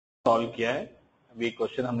Solve किया है, अभी एक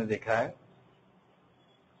क्वेश्चन हमने देखा है,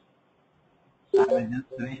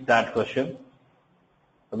 दैट क्वेश्चन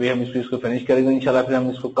अभी हम इसको फिनिश करेंगे इंशाल्लाह, फिर हम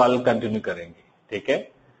इसको कल कंटिन्यू करेंगे, ठीक है।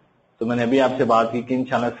 तो मैंने अभी आपसे बात की कि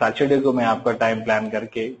इंशाल्लाह सैटरडे को मैं आपका टाइम प्लान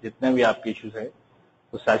करके जितने भी आपके इश्यूज है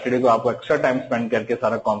तो सैटरडे को आपको एक्स्ट्रा टाइम स्पेंड करके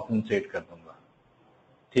सारा कॉम्पनसेट कर दूंगा,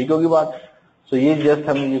 ठीक होगी बात। तो ये जस्ट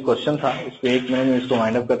हम ये क्वेश्चन था, इसको 1 मिनट में इसको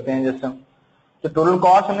वाइंड अप करते हैं जस्ट हम। तो टोटल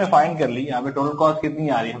कॉस्ट हमने फाइंड कर ली, यहाँ पे टोटल कॉस्ट कितनी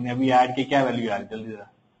आ रही है, हमने अभी ऐड की, क्या वैल्यू आ रही है जल्दी जरा।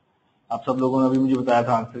 आप सब लोगों ने अभी मुझे बताया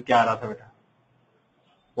था आंसर क्या आ रहा था बेटा,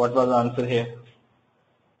 what was the answer here.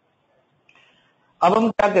 अब हम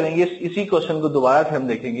क्या करेंगे, इसी क्वेश्चन को दोबारा से हम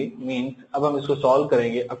देखेंगे, मींस अब हम इसको सॉल्व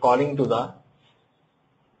करेंगे अकॉर्डिंग टू द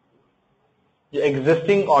जो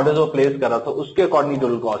एग्जिस्टिंग ऑर्डर्स वो प्लेस कर रहा था उसके अकॉर्डिंग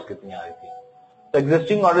टोटल कॉस्ट कितनी आ रही थी। तो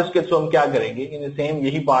एग्जिस्टिंग ऑर्डर्स के थ्रू हम क्या करेंगे, इन सेम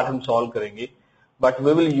यही पार्ट हम सॉल्व करेंगे, बट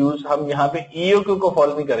वी विल यूज, हम यहाँ पे ईओक्यू को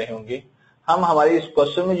फॉलो नहीं कर रहे होंगे, हम हमारे इस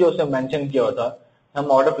क्वेश्चन में जो उसने मेंशन किया हुआ था, हम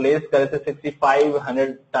ऑर्डर प्लेस करे थे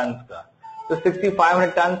 6500 टन का, तो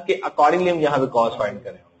 6500 टन के अकॉर्डिंगली हम यहाँ पे कॉस्ट फाइंड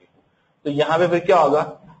करे होंगे। तो यहाँ पे फिर क्या होगा,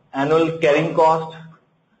 annual carrying cost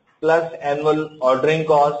plus annual ordering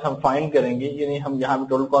cost हम फाइंड करेंगे, यानी हम यहाँ पे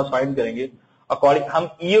टोटल कॉस्ट फाइंड करेंगे अकॉर्डिंग, हम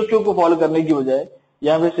ईओक्यू को फॉलो करने की बजाय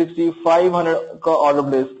यहाँ पे 6500 का ऑर्डर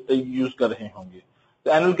प्लेस यूज कर रहे होंगे।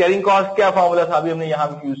 तो एनुअल कैरिंग कॉस्ट क्या फॉर्मूला था, अभी हमने यहाँ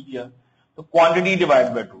पे यूज किया, तो क्वांटिटी डिवाइड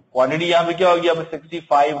बाय 2, क्वांटिटी यहाँ पे क्या होगी, यहाँ पे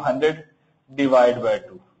 6500 डिवाइड बाय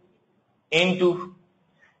 2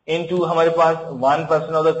 इनटू हमारे पास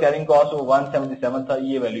 1% ऑफ द कैरिंग कॉस्ट 177 था,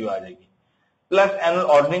 ये वैल्यू आ जाएगी, plus annual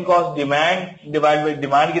ordering cost demand divide by,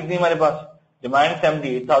 demand कितनी हमारे पास, डिमांड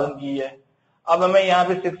 78,000 की है। अब मैं यहाँ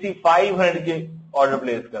पे 6500 के ऑर्डर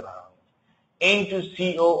प्लेस कर रहा हूँ, इनटू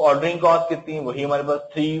सीओ ऑर्डरिंग कॉस्ट कितनी, वही हमारे पास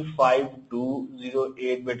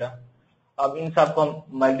 35208 बेटा। अब इन सबको हम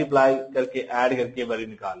मल्टीप्लाई करके ऐड करके वैल्यू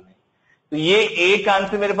निकाल लें, तो ये एक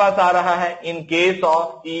आंसर मेरे पास आ रहा है इन केस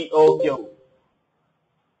ऑफ ईओक्यू,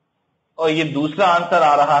 और ये दूसरा आंसर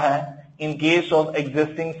आ रहा है in case of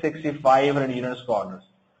existing 6500 units का ऑर्डर।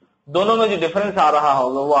 दोनों में जो डिफरेंस आ रहा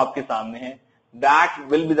होगा वो आपके सामने है, that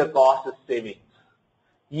will be the cost saving.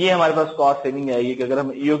 ये हमारे पास कॉस्ट सेविंग आएगी कि अगर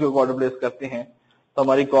हम ईओक्यू को ऑर्डर प्लेस करते हैं तो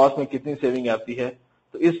हमारी कॉस्ट में कितनी सेविंग आती है,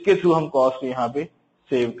 तो इसके थ्रू हम कॉस्ट को यहाँ पे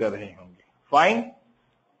सेव कर रहे होंगे। फाइन,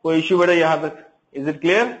 कोई इश्यू बेटा यहां तक, इज इट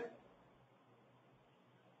क्लियर।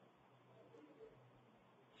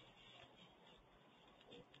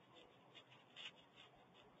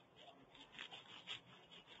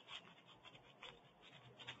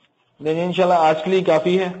 देन इंशाल्लाह आज के लिए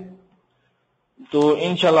काफी है, तो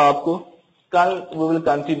इंशाल्लाह आपको कल वी विल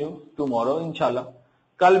कंटिन्यू टुमारो, इंशाल्लाह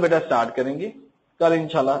कल बेटा स्टार्ट करेंगे, कल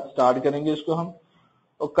इंशाल्लाह स्टार्ट करेंगे इसको हम,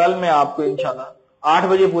 और कल मैं आपको इंशाल्लाह 8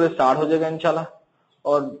 बजे पूरे स्टार्ट हो जाएगा इंशाल्लाह,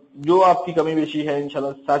 और जो आपकी कमी बेशी है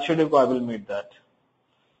इंशाल्लाह सैटरडे को I will meet that,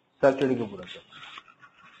 Saturday को पूरा कर।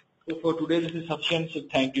 तो for today this is sufficient, so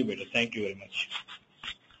thank you बेटा, थैंक यू वेरी मच।